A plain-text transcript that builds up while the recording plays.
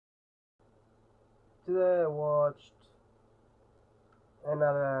Today I watched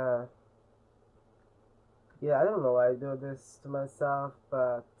another. Yeah, I don't know why I do this to myself,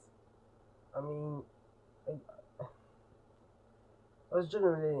 but I mean, I, I was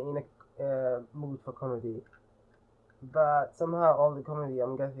generally in a mood for comedy, but somehow all the comedy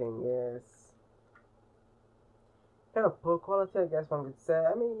I'm getting is kind of poor quality, I guess one could say.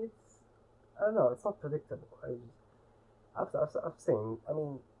 I mean, I don't know, it's not predictable. I've seen,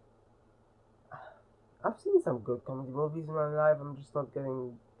 I've seen some good comedy movies in my life. I'm just not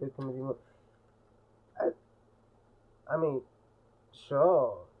getting good comedy movies. I, I mean,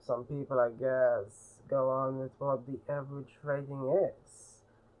 Sure, some people, I guess, go on with what the average rating is,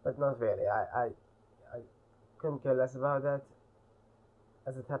 but not really. I couldn't care less about that.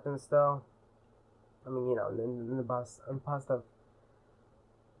 As it happens, though, in the past,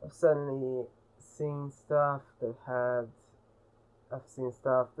 I've certainly seen stuff that had, I've seen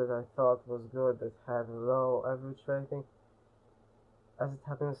stuff that I thought was good that had a low average rating. As it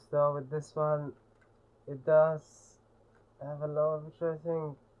happens, though, with this one, it does have a low average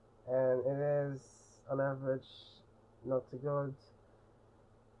rating, and it is, on average, not too good.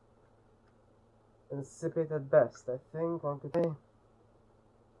 Insipid at best, I think one could say.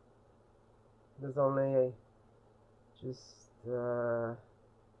 There's only just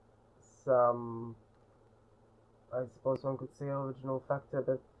some, I suppose one could say, original factor,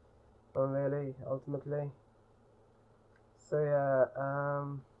 but not really, ultimately. So yeah,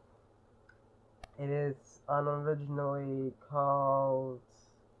 it is unoriginally called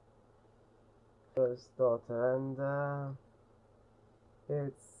First Daughter, and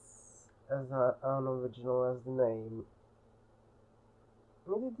it's as unoriginal as the name. I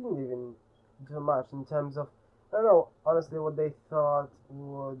mean, they didn't even do much in terms of, I don't know, honestly, what they thought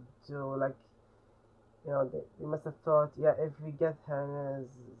would do. Like, they must have thought, yeah, if we get her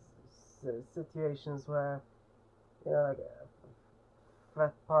in situations where, like a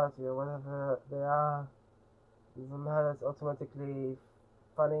frat party or whatever they are, somehow that's automatically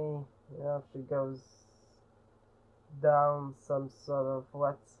funny. If she goes down some sort of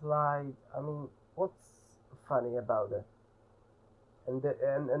wet slide. I mean, what's funny about it? And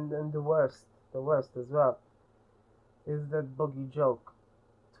the worst as well, is that boogie joke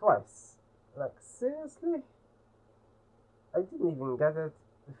twice. Like, seriously? I didn't even get it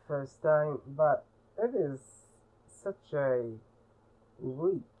the first time, but it is such a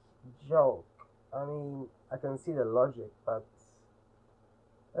weak joke. I mean, I can see the logic, but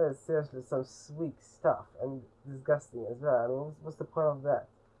it is seriously some weak stuff and disgusting as well. I mean, what's the point of that?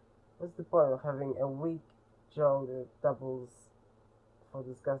 What's the point of having a weak joke that doubles for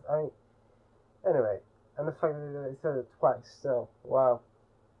disgust? I mean, anyway, and the fact that they said it twice, so wow.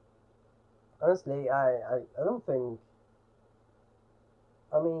 Honestly, I don't think.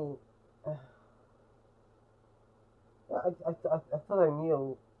 I mean, I thought I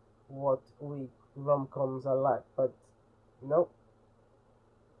knew what weak rom-coms are like, but nope.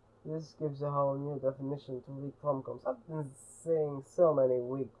 This gives a whole new definition to weak rom-coms. I've been seeing so many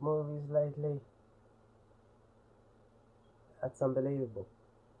weak movies lately. That's unbelievable.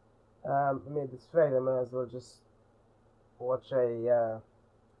 I mean, it's straight. I might as well just watch a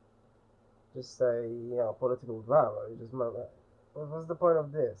political drama. What's the point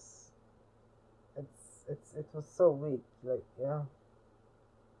of this? It was so weak. Like, yeah.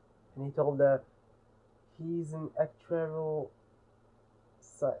 And he told her he's an actuarial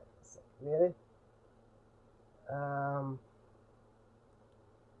science. Really? Um,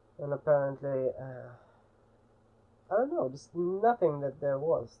 and apparently, I don't know, just nothing that there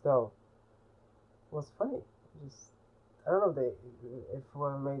was though was funny. Just I don't know if if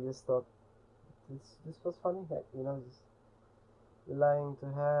whoever made this thought this was funny. Like, just lying to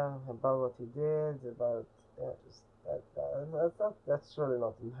her about what he did, about just that's surely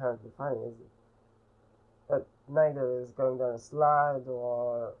not inherently funny, is it? But neither is going down a slide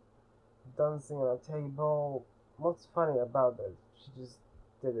or dancing on a table. What's funny about that? She just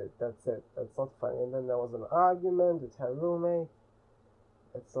did it. That's it. That's not funny. And then there was an argument with her roommate.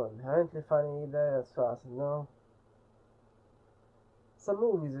 It's not inherently funny either, as far as I know. Some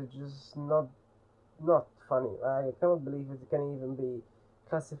movies are just not funny. I cannot believe it can even be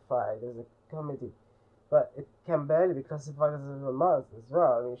classified as a comedy, but it can barely be classified as a romance as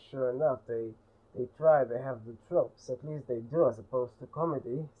well. I mean, sure enough, they try. They have the tropes. At least they do, as opposed to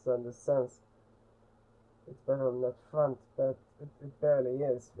comedy. So in the sense, it's better on that front, but it barely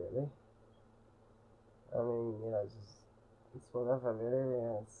is really. I mean, it's whatever really.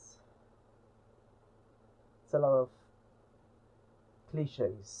 It's a lot of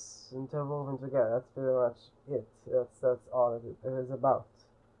cliches interwoven together. That's pretty much it. That's all it is about.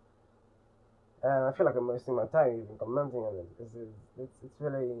 And I feel like I'm wasting my time even commenting on it because it's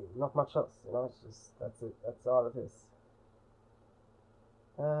really not much else, you know. It's just that's it. That's all it is.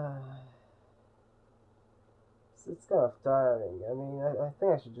 Uh, it's kind of tiring. I mean, I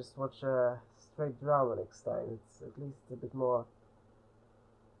think I should just watch a straight drama next time. It's at least a bit more.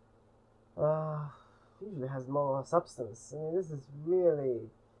 Uh, Usually has more substance. I mean, this is really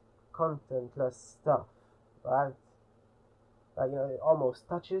contentless stuff, right? Like, it almost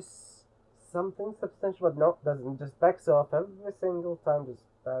touches something substantial, but no, doesn't. Just backs off every single time. Just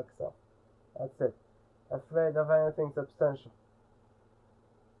backs off. That's it. Afraid of anything substantial.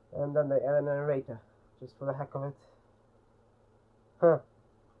 And then they add a narrator, just for the heck of it. Huh.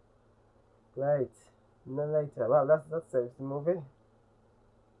 Great. Narrator. Well, that saves the movie.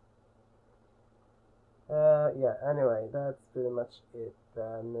 Yeah, anyway, that's pretty much it.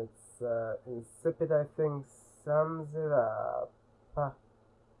 And it's insipid, I think, sums it up. Huh.